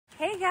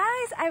Hey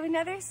guys, I have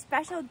another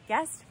special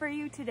guest for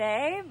you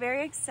today.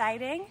 Very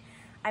exciting.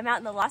 I'm out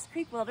in the Lost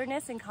Creek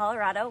Wilderness in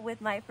Colorado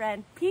with my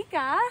friend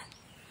Pika.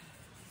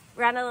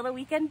 We're on a little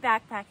weekend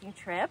backpacking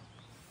trip.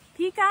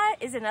 Pika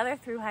is another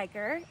thru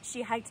hiker.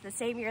 She hiked the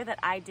same year that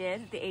I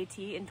did, the AT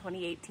in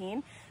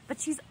 2018,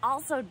 but she's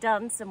also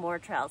done some more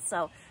trails.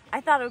 So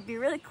I thought it would be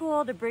really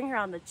cool to bring her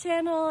on the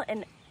channel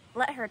and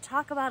let her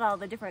talk about all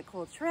the different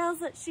cool trails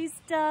that she's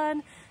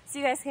done, so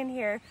you guys can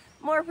hear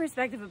more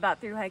perspective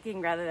about thru hiking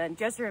rather than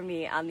just from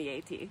me on the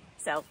AT.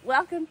 So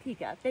welcome,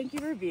 Pika. Thank you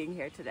for being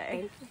here today.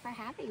 Thank you for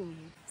having me.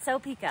 So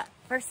Pika,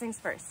 first things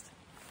first,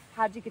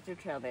 how'd you get your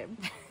trail name?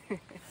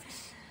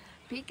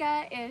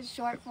 Pika is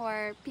short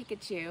for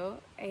Pikachu,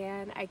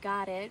 and I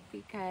got it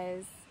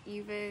because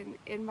even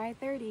in my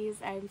 30s,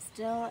 I'm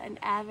still an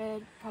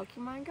avid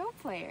Pokemon Go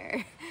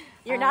player.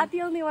 You're not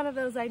the only one of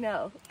those I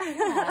know.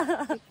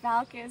 Yeah,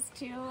 Falk is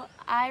too.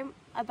 I'm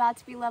about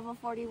to be level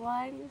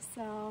 41,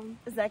 so...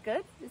 Is that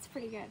good? It's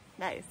pretty good.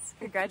 Nice.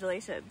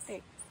 Congratulations.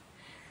 Thanks.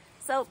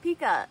 So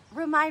Pika,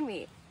 remind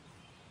me,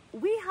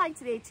 we hiked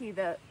the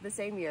AT the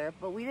same year,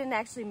 but we didn't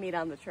actually meet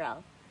on the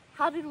trail.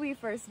 How did we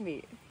first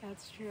meet?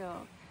 That's true.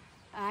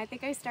 I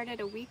think I started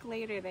a week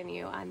later than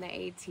you on the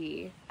AT.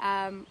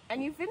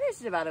 And you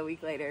finished about a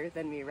week later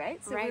than me,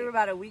 right? So right. We were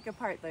about a week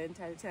apart the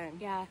entire time.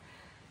 Yeah.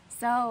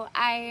 So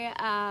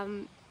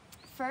I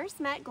first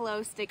met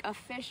Glowstick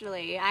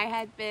officially. I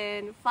had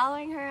been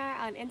following her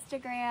on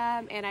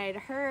Instagram, and I had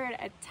heard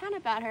a ton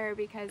about her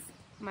because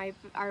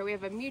we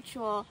have a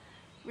mutual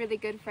really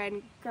good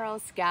friend, Girl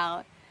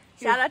Scout.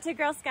 Shout out to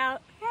Girl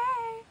Scout.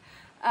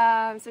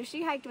 Hey! So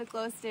she hiked with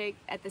Glowstick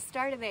at the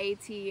start of the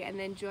AT and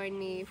then joined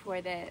me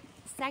for the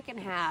second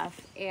half,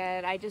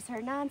 and I just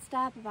heard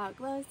nonstop about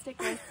Glowstick,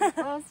 Glowstick,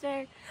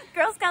 Glowstick.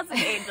 Girl Scout's an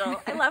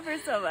angel. I love her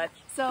so much.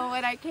 So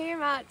when I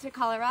came out to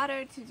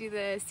Colorado to do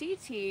the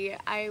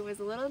CT, I was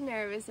a little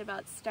nervous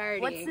about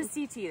starting. What's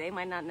the CT? They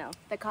might not know.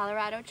 The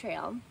Colorado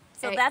Trail.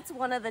 So that's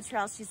one of the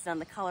trails she's done,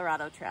 the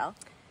Colorado Trail.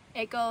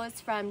 It goes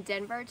from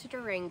Denver to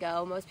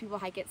Durango. Most people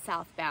hike it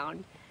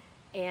southbound.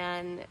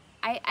 And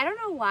I don't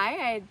know why.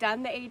 I had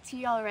done the AT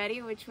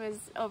already, which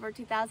was over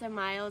 2,000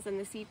 miles, and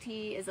the CT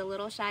is a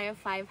little shy of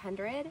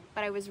 500,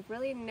 but I was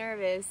really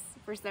nervous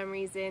for some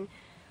reason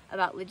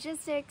about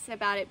logistics,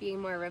 about it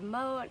being more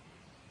remote.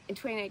 In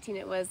 2019,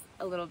 it was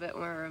a little bit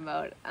more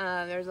remote.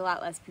 There was a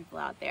lot less people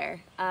out there.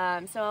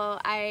 So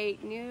I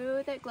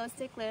knew that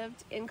Glowstick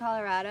lived in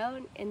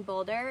Colorado, in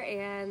Boulder,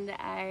 and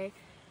I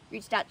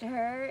reached out to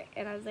her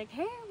and I was like,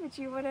 hey, would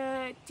you want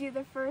to do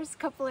the first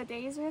couple of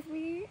days with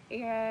me?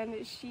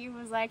 And she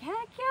was like,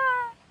 heck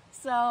yeah.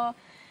 So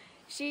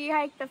she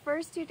hiked the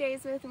first 2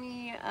 days with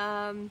me,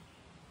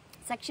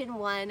 section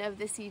 1 of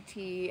the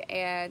CT,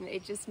 and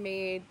it just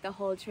made the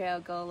whole trail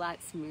go a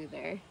lot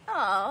smoother.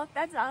 Oh,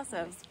 that's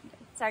awesome.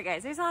 Sorry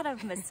guys, there's a lot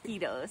of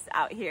mosquitoes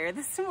out here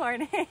this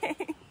morning.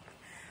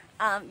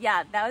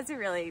 Yeah, that was a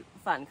really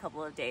fun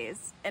couple of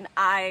days, and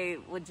I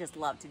would just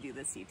love to do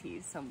the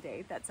CT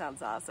someday. That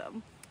sounds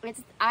awesome.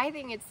 I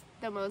think it's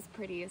the most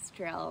prettiest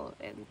trail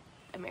in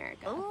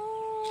America.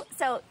 Oh,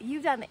 so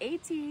you've done the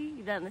AT,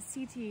 you've done the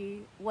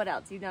CT. What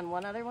else? You've done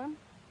one other one?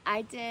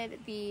 I did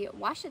the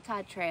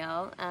Ouachita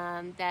Trail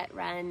that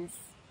runs,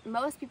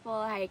 most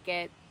people hike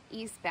it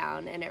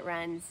eastbound, and it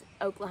runs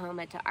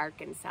Oklahoma to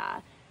Arkansas,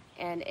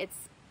 and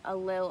it's a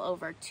little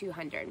over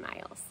 200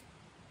 miles.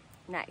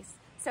 Nice.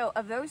 So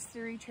of those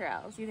 3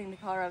 trails, you think the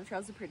Colorado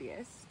Trail is the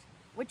prettiest?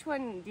 Which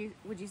one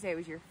would you say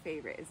was your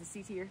favorite? Is the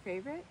CT your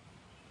favorite?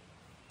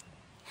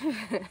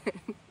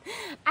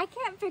 I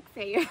can't pick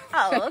favorite.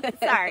 Oh,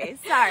 sorry.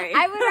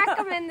 I would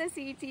recommend the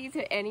CT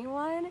to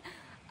anyone.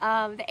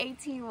 The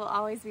AT will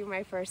always be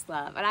my first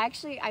love. And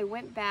I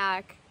went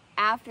back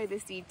after the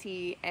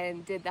CT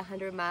and did the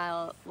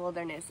 100-mile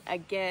wilderness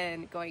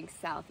again, going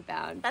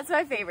southbound. That's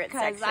my favorite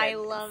section. Because I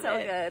love it. So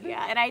good.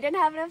 Yeah, and I didn't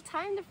have enough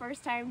time the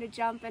first time to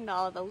jump into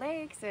all the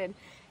lakes and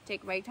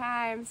take my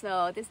time,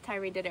 so this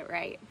time we did it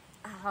right.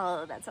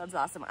 Oh, that sounds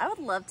awesome. I would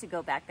love to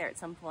go back there at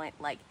some point,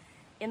 like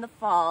in the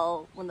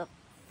fall, when the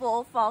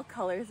full fall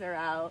colors are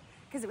out,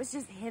 because it was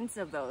just hints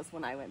of those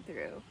when I went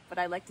through, but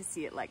I'd like to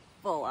see it like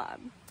full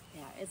on.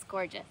 Yeah, it's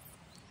gorgeous.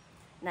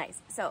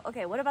 Nice. So,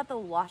 okay, what about the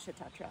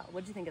Ouachita Trail?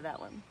 What'd you think of that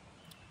one?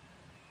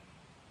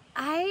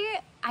 I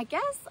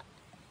guess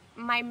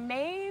my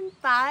main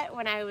thought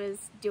when I was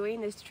doing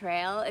this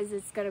trail is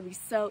it's gonna be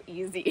so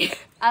easy.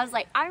 I was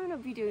like, I'm gonna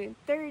be doing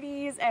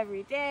 30s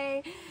every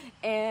day,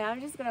 and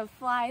I'm just gonna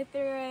fly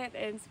through it,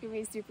 and it's gonna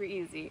be super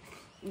easy.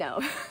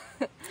 No.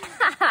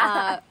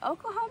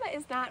 Oklahoma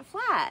is not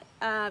flat,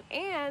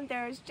 and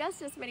there's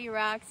just as many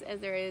rocks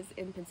as there is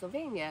in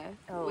Pennsylvania,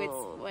 which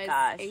was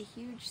a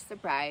huge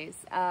surprise.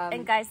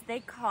 And guys, they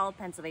call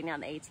Pennsylvania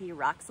on the AT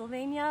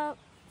Rocksylvania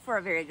for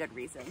a very good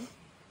reason.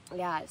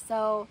 Yeah,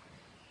 so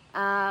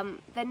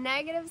the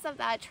negatives of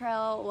that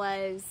trail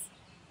was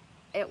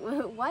it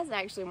was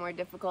actually more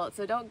difficult,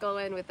 so don't go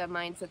in with the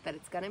mindset that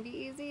it's going to be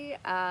easy.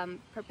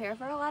 Prepare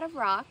for a lot of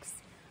rocks.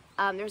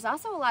 There's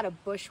also a lot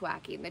of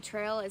bushwhacking. The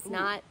trail is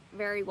not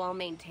very well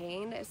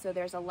maintained, so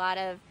there's a lot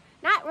of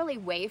not really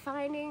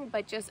wayfinding,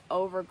 but just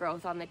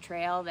overgrowth on the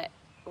trail that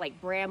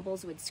like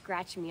brambles would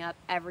scratch me up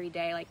every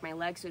day. Like my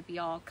legs would be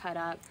all cut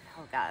up.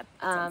 Oh God,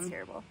 that sounds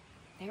terrible.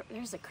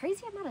 There's a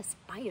crazy amount of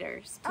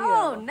spiders too.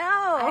 Oh no!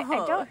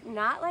 I don't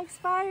not like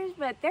spiders,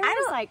 but there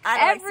was like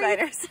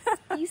every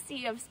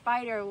species of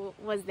spider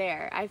was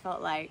there. I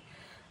felt like,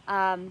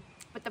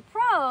 but the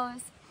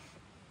pros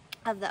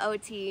of the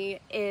OT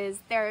is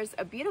there's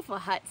a beautiful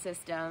hut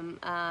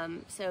system,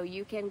 so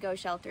you can go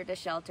shelter to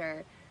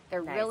shelter.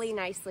 They're really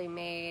nicely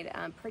made,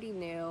 pretty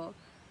new.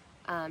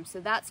 So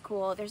that's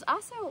cool. There's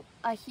also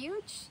a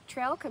huge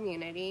trail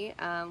community,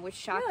 which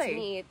shocked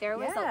me. There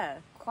was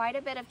quite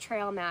a bit of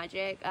trail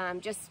magic,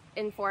 just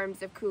in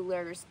forms of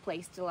coolers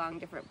placed along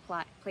different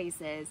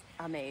places.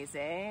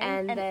 Amazing.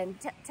 And then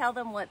tell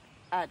them what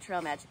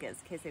trail magic is,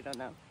 in case they don't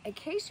know. In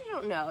case you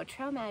don't know,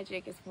 trail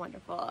magic is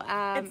wonderful.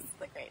 It's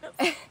the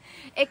greatest.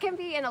 It can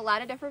be in a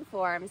lot of different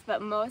forms,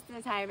 but most of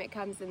the time it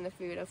comes in the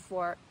food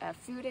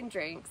and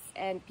drinks,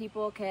 and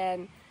people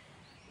can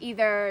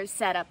either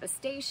set up a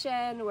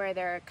station where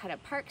they're kind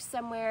of parked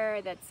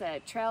somewhere that's a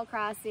trail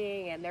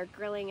crossing and they're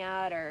grilling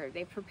out, or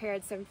they've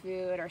prepared some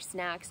food or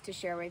snacks to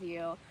share with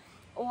you.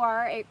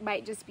 Or it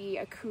might just be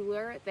a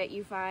cooler that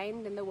you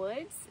find in the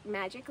woods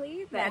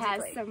magically that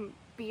has some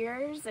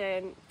beers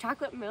and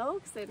chocolate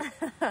milks and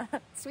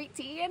sweet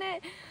tea in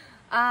it.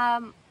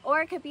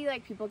 Or it could be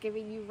like people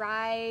giving you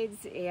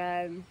rides,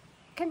 and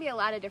it can be a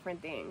lot of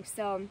different things.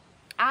 So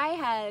I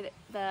had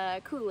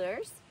the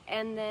coolers,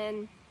 and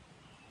then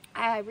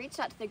I reached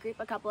out to the group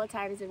a couple of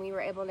times, and we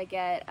were able to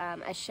get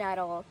a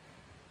shuttle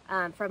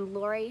from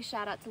Lori.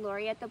 Shout out to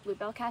Lori at the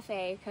Bluebell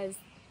Cafe, because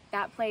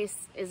that place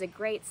is a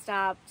great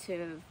stop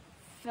to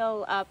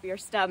fill up your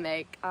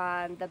stomach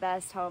on the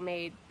best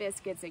homemade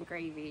biscuits and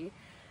gravy.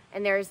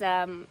 And there's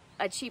a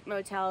cheap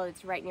motel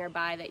that's right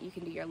nearby that you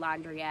can do your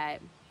laundry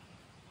at.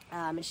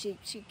 And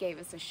she gave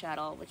us a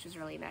shuttle, which was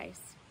really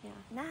nice. Yeah.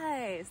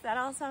 Nice. That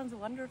all sounds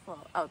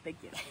wonderful. Oh, thank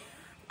you.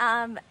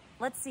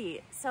 Let's see.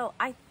 So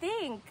I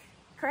think,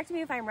 correct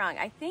me if I'm wrong,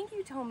 I think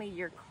you told me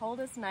your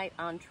coldest night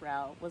on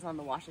trail was on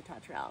the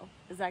Ouachita Trail.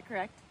 Is that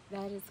correct?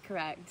 That is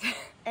correct.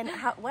 And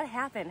what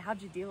happened?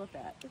 How'd you deal with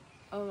that?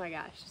 Oh my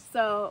gosh.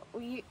 So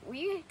we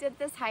did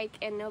this hike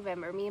in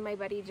November, me and my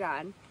buddy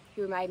John,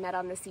 whom I met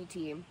on the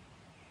CT.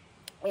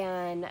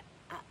 And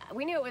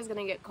we knew it was going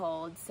to get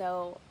cold,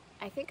 so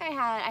I think I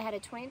had a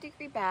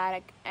 20-degree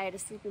bag. I had a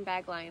sleeping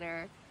bag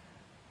liner,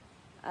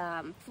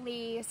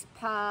 fleece,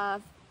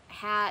 puff,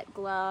 hat,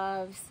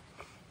 gloves,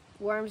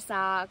 warm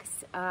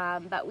socks.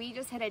 But we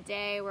just had a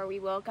day where we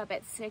woke up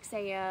at 6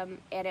 a.m.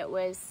 and it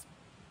was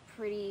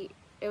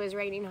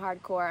raining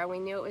hardcore, and we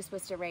knew it was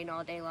supposed to rain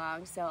all day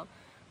long. So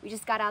we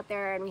just got out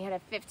there, and we had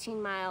a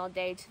 15-mile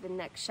day to the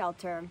next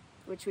shelter,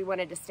 which we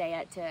wanted to stay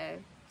at to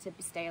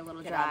stay a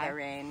little dry. Get out of the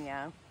rain,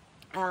 yeah.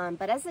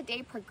 But as the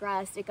day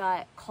progressed, it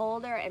got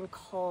colder and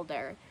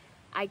colder.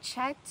 I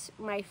checked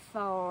my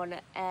phone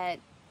at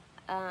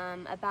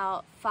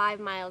about 5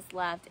 miles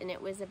left, and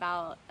it was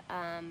about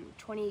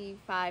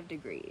 25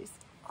 degrees.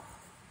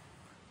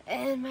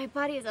 And my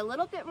buddy is a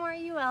little bit more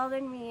UL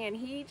than me, and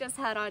he just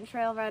had on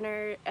trail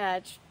runner,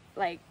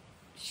 like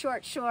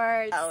short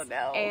shorts. Oh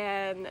no.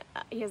 And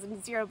he has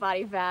zero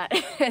body fat.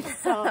 And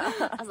so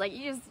I was like,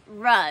 you just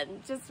run.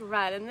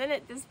 And then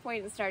at this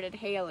point it started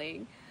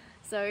hailing.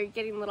 So you're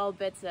getting little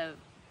bits of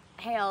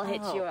hail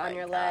hit you on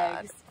your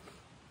legs.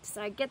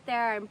 So I get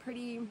there, I'm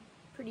pretty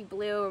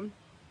blue,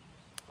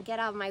 get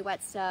out of my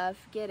wet stuff,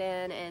 get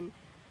in,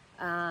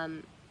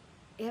 and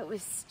it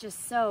was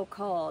just so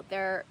cold.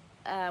 There,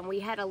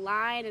 we had a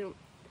line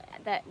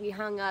that we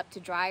hung up to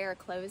dry our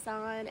clothes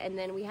on, and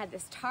then we had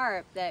this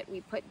tarp that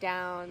we put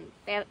down.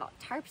 They had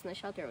tarps in the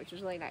shelter, which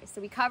was really nice.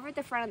 So we covered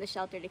the front of the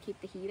shelter to keep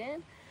the heat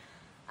in.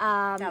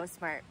 That was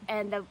smart.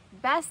 And the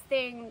best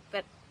thing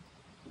that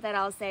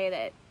I'll say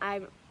that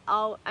I'm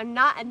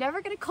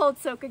never gonna cold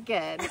soak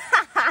again.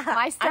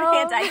 My stove,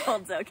 I'm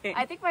anti-cold soaking.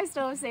 I think my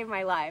stove saved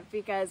my life,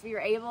 because we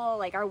were able,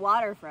 like, our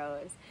water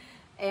froze,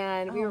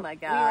 and we were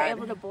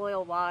able to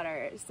boil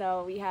water.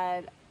 So we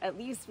had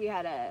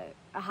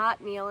a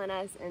hot meal in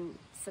us and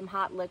some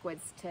hot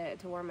liquids to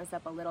warm us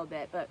up a little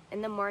bit. But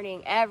in the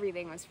morning,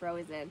 everything was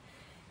frozen,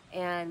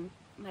 and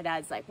my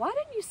dad's like, "Why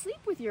didn't you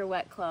sleep with your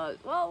wet clothes?"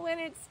 Well, when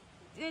it's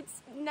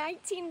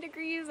 19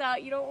 degrees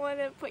out, you don't want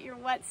to put your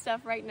wet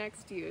stuff right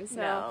next to you.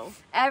 So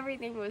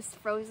everything was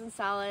frozen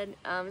solid.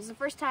 It was the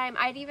first time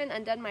I'd even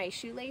undone my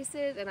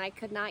shoelaces, and I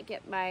could not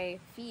get my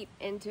feet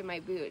into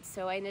my boots.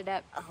 So I ended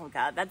up... Oh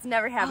God, that's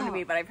never happened to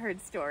me, but I've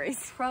heard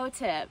stories. Pro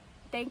tip.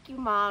 Thank you,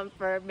 Mom,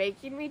 for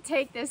making me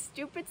take this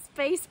stupid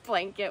space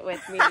blanket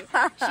with me.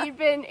 She'd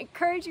been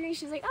encouraging me.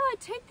 She's like, "Oh,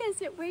 take this.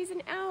 It weighs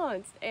an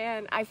ounce."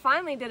 And I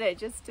finally did it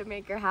just to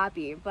make her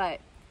happy. But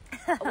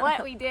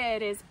what we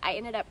did is I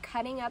ended up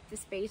cutting up the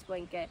space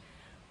blanket,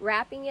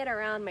 wrapping it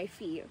around my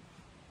feet,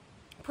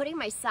 putting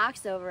my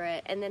socks over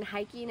it, and then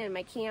hiking in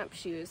my camp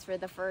shoes for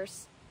the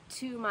first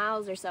 2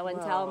 miles or so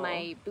until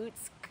my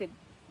boots could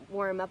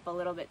warm up a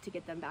little bit to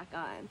get them back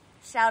on.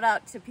 Shout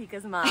out to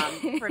Pika's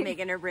mom for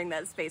making her bring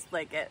that space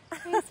blanket.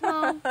 Thanks,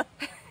 Mom.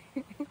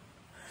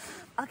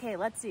 Okay,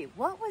 let's see.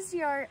 What was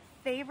your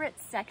favorite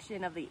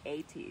section of the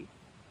AT?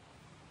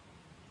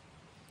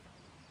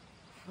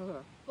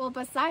 Well,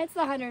 besides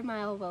the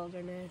 100-mile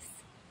wilderness,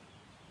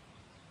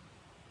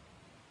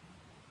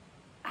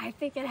 I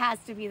think it has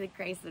to be the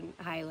Grayson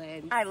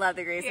Highlands. I love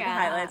the Grayson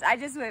Highlands. I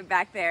just went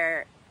back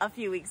there a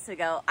few weeks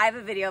ago. I have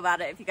a video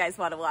about it if you guys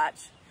want to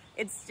watch.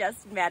 It's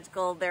just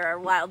magical. There are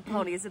wild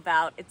ponies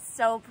about. It's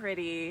so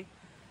pretty.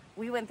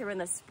 We went through in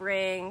the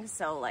spring,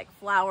 so like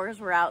flowers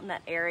were out in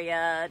that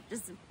area.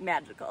 Just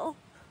magical.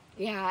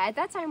 Yeah, at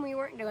that time we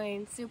weren't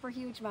doing super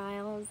huge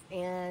miles,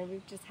 and we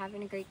were just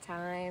having a great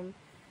time.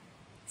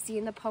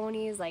 Seeing the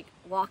ponies like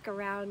walk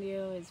around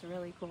you is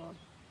really cool.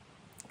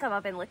 Come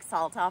up and lick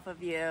salt off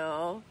of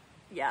you.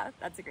 Yeah,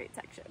 that's a great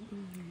section.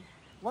 Mm-hmm.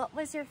 What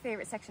was your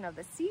favorite section of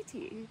the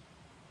CT?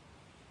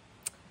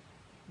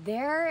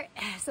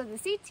 So the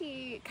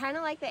CT, kind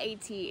of like the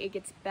AT, it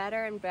gets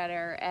better and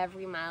better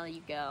every mile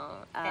you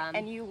go.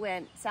 And you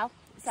went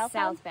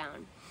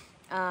southbound.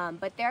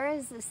 But there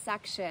is a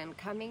section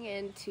coming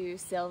into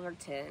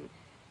Silverton,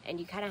 and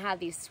you kind of have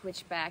these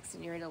switchbacks,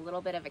 and you're in a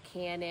little bit of a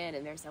canyon,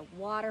 and there's a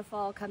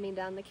waterfall coming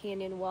down the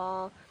canyon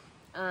wall.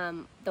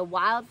 The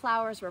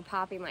wildflowers were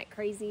popping like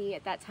crazy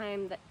at that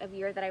time of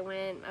year that I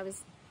went.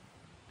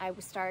 I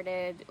was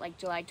started like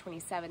July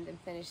 27th and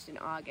finished in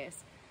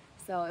August.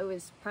 So it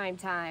was prime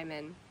time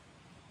and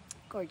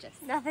gorgeous.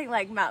 Nothing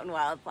like mountain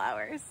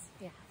wildflowers.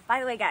 Yeah.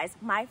 By the way, guys,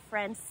 my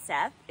friend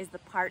Seth is the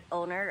part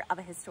owner of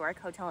a historic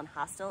hotel and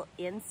hostel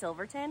in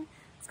Silverton.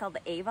 It's called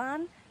the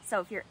Avon. So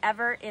if you're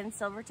ever in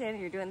Silverton and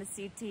you're doing the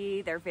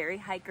CT, they're very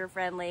hiker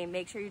friendly.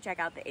 Make sure you check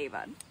out the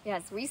Avon.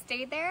 Yes, we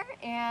stayed there,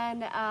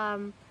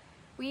 and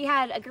we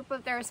had a group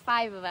of, there was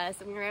 5 of us,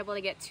 and we were able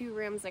to get 2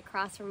 rooms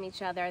across from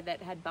each other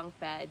that had bunk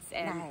beds.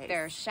 And nice.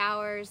 There are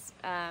showers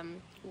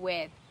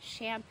with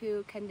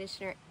shampoo,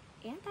 conditioner,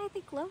 and I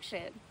think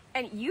lotion.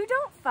 And you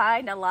don't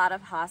find a lot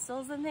of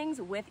hostels and things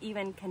with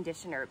even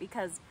conditioner,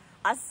 because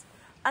us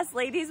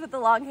ladies with the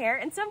long hair,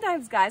 and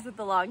sometimes guys with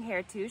the long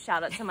hair too,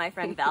 shout out to my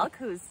friend Belk,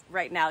 who's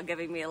right now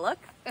giving me a look.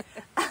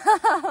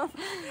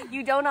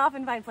 You don't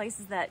often find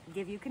places that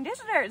give you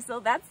conditioner, so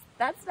that's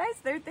nice.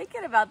 They're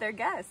thinking about their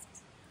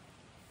guests.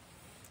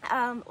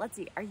 Let's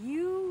see, are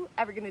you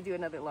ever going to do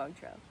another long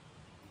trail?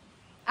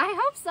 I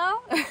hope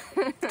so.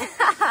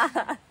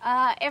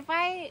 If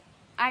I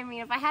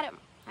had it,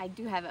 I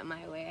do have it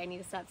my way. I need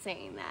to stop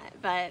saying that.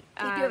 But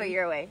you do have it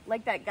your way.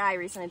 Like that guy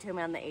recently told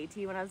me on the AT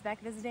when I was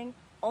back visiting.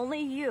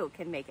 Only you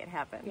can make it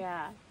happen.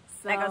 Yeah.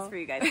 So that goes for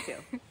you guys too.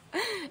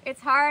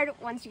 It's hard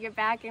once you get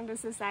back into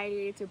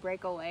society to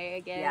break away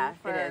again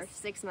for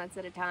 6 months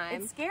at a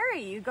time. It's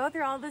scary. You go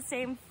through all the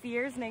same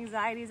fears and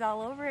anxieties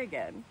all over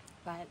again.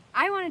 But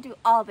I want to do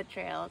all the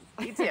trails.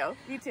 Me too.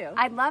 Me too.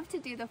 I'd love to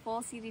do the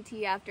full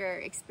CDT after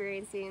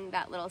experiencing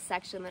that little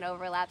section that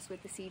overlaps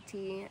with the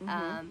CT.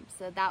 Mm-hmm.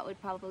 So that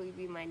would probably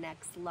be my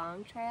next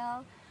long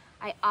trail.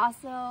 I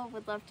also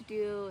would love to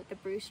do the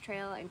Bruce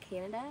Trail in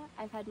Canada.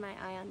 I've had my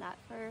eye on that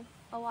for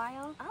a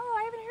while. Oh,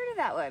 I haven't heard of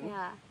that one.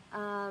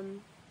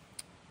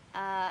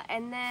 Yeah.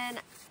 And then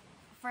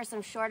for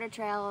some shorter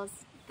trails,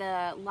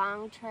 the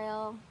long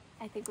trail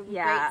I think would be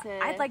great to...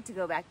 I'd like to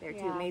go back there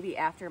too. Maybe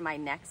after my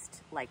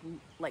next like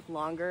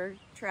longer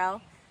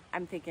trail.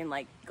 I'm thinking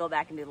like go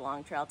back and do the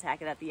long trail,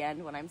 tack it at the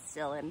end when I'm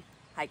still in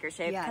hiker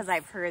shape, because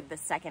I've heard the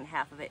second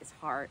half of it is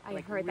hard.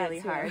 I've heard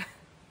really that too.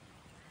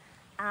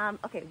 Hard.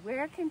 Okay,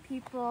 where can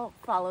people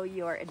follow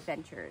your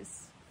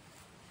adventures?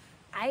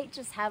 I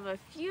just have a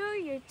few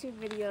YouTube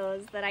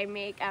videos that I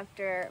make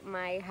after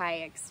my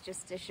hikes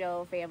just to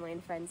show family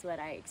and friends what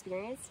I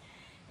experienced.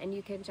 And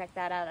you can check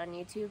that out on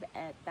YouTube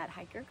at That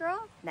Hiker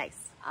Girl. Nice.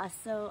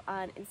 Also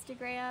on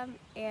Instagram.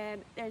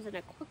 And there's an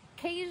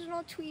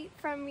occasional tweet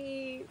from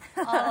me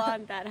all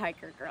on That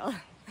Hiker Girl.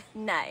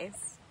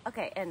 Nice.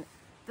 Okay, and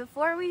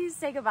before we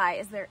say goodbye,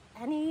 is there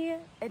any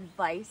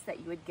advice that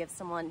you would give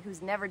someone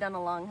who's never done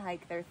a long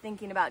hike? They're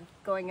thinking about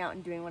going out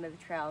and doing one of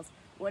the trails.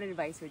 What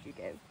advice would you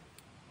give?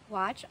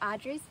 Watch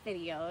Audrey's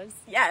videos.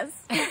 Yes.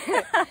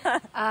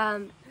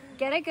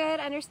 Get a good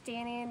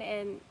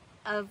understanding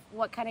of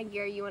what kind of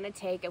gear you want to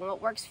take and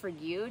what works for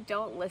you.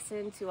 Don't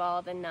listen to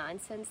all the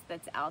nonsense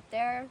that's out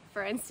there.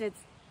 For instance,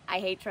 I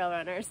hate trail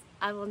runners.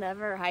 I will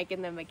never hike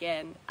in them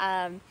again.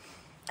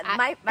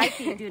 My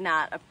feet do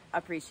not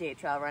appreciate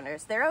trail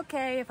runners. They're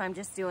okay if I'm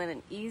just doing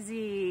an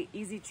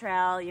easy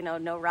trail, you know,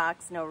 no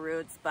rocks, no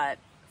roots, but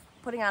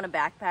putting on a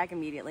backpack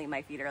immediately,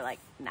 my feet are like,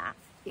 nah.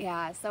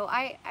 Yeah, so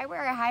I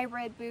wear a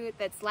hybrid boot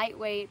that's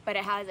lightweight, but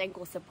it has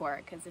ankle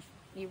support, because if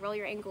you roll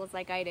your ankles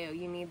like I do,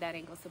 you need that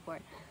ankle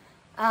support.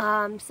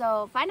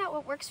 So find out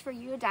what works for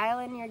you, dial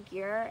in your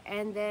gear,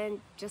 and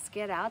then just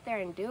get out there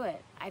and do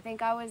it. I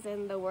think I was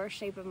in the worst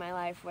shape of my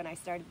life when I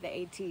started the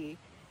AT.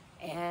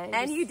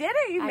 And you did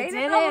it. You made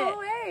it the whole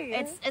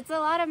way. It's a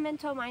lot of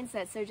mental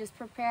mindset, so just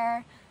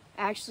prepare.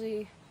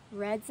 Actually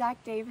read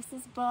Zach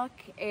Davis's book,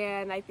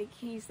 and I think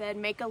he said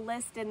make a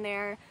list in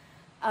there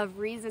of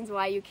reasons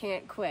why you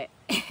can't quit.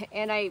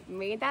 And I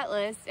made that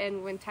list,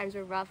 and when times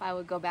were rough, I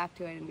would go back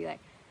to it and be like,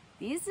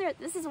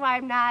 this is why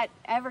I'm not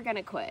ever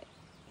gonna quit.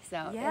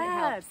 so it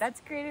yeah, helps.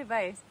 that's great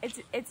advice.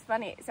 It's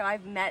funny. So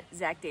I've met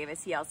Zach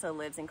Davis. He also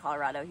lives in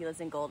Colorado. He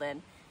lives in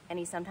Golden, and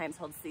he sometimes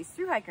holds these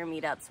thru-hiker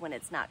meetups when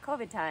it's not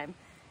COVID time.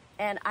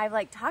 And I've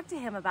like talked to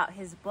him about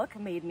his book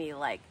made me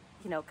like,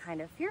 you know,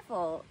 kind of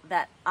fearful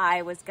that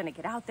I was going to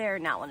get out there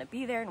and not want to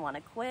be there and want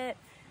to quit.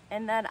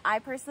 And then I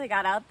personally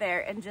got out there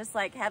and just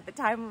like had the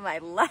time of my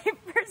life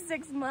for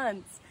 6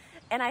 months.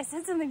 And I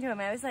said something to him.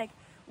 I was like,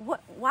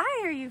 "What?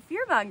 Why are you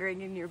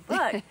fear-mongering in your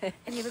book?"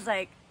 And he was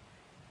like,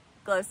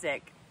 "Glow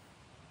stick.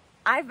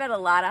 I've met a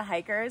lot of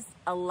hikers,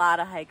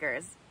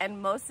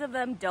 and most of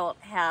them don't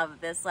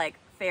have this like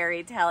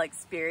fairy tale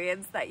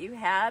experience that you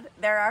had.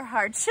 There are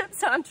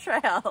hardships on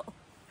trail."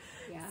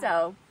 Yeah.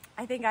 So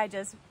I think I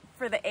just,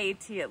 for the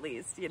AT at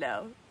least, you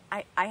know,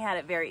 I had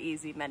it very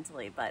easy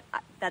mentally, but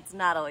that's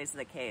not always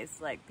the case.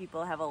 Like,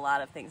 people have a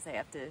lot of things they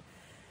have to,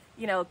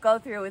 you know, go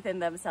through within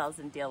themselves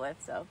and deal with.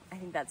 So I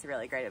think that's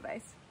really great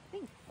advice.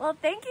 Thanks. Well,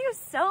 thank you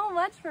so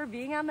much for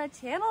being on the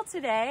channel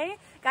today.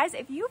 Guys,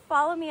 if you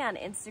follow me on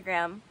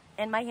Instagram,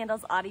 and my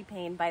handle's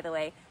AudiePain, by the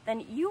way, then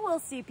you will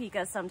see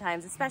Pika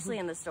sometimes, especially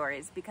in the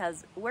stories,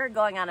 because we're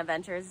going on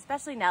adventures,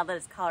 especially now that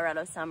it's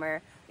Colorado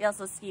summer. We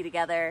also ski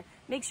together.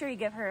 Make sure you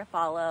give her a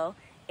follow,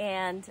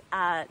 and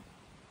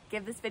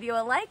give this video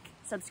a like,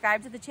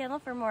 subscribe to the channel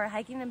for more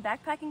hiking and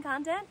backpacking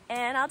content,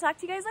 and I'll talk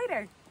to you guys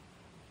later.